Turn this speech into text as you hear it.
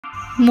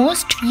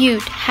Most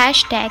viewed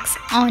hashtags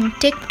on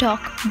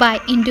TikTok by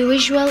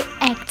individual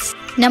acts.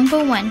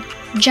 Number 1.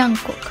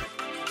 Jungkook.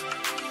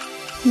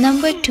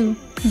 Number 2.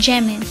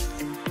 Jamin.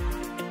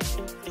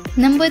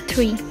 Number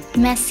 3.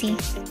 Messi.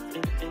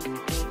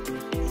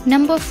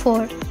 Number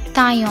 4.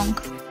 Taehyung.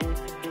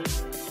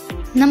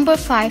 Number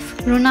 5.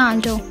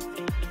 Ronaldo.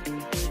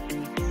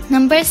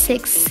 Number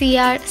 6.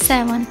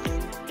 CR7.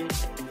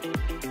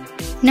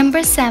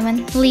 Number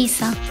 7.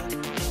 Lisa.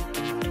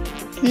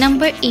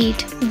 Number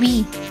 8.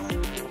 V.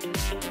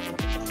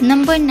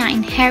 Number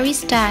 9. Harry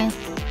Style.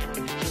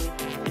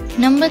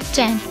 Number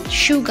 10.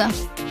 Sugar.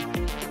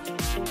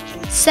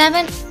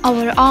 7.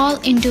 Overall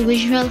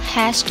individual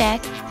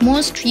hashtag.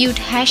 Most viewed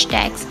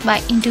hashtags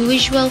by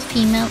individual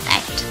female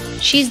act.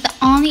 She is the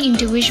only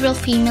individual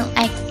female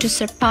act to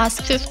surpass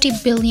 50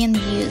 billion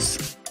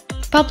views.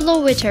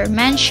 Pablo Witter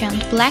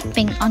mentioned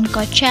Blackpink on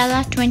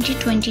Coachella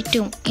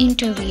 2022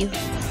 interview.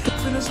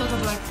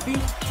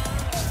 Blackpink,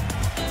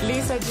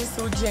 Lisa,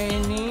 Jisoo,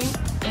 Jennie,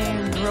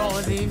 and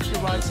Rosie. If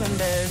you're watching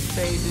this,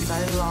 say this,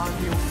 I love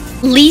you.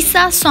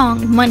 Lisa's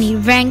song Money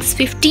ranks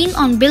 15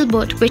 on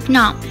Billboard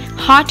Vietnam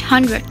Hot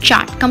 100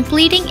 chart.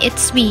 Completing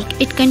its week,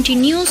 it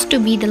continues to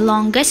be the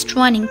longest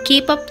running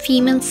K-pop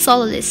female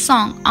soloist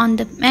song on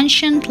the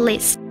mentioned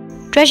list.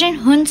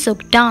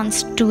 Taehyung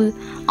danced to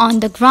On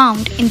the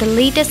Ground in the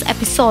latest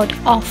episode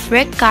of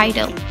Red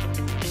Idol.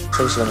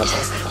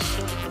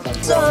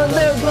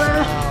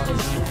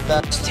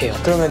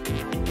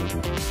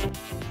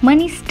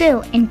 Money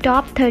still in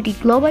top 30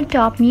 global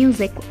top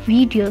music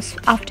videos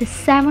after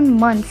 7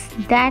 months.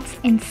 That's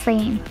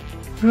insane.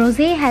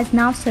 Rosé has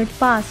now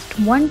surpassed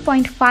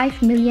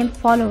 1.5 million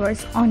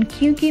followers on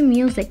QQ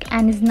Music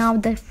and is now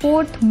the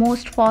 4th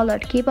most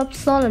followed K-pop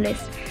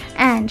soloist,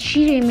 and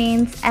she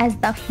remains as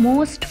the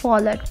most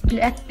followed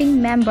Blackpink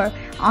member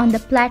on the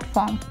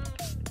platform.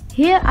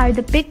 Here are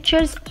the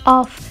pictures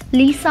of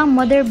Lisa's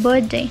mother's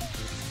birthday.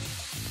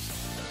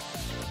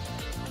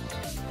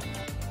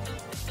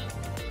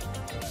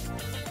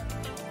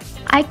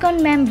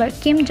 Icon member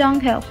Kim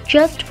Jong-hyuk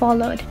just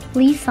followed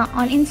Lisa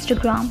on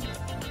Instagram.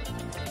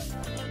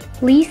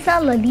 Lisa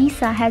La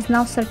Lisa has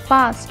now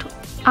surpassed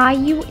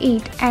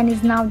IU8 and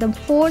is now the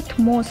 4th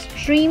most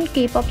streamed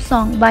K-pop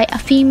song by a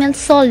female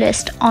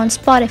soloist on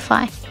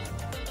Spotify.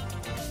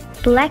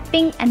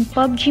 Blackpink and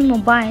PUBG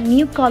Mobile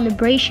new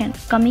collaboration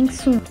coming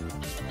soon.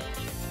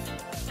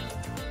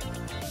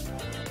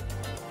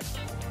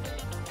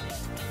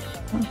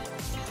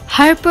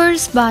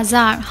 Harper's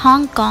Bazaar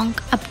Hong Kong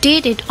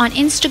updated on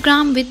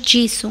Instagram with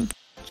Jisoo.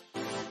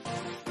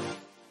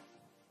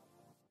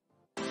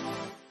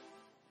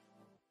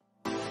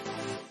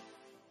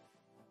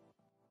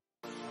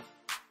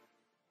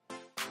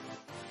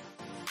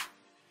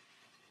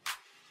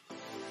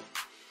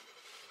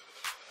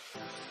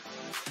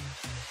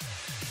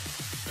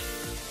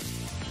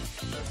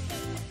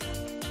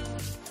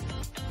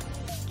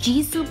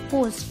 Jisoo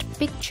posts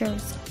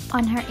pictures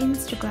on her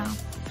Instagram.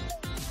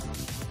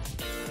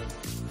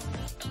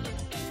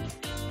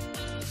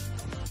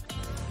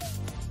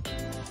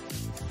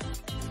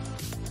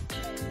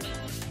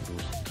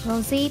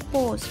 Rosé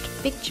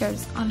posts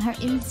pictures on her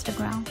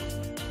Instagram.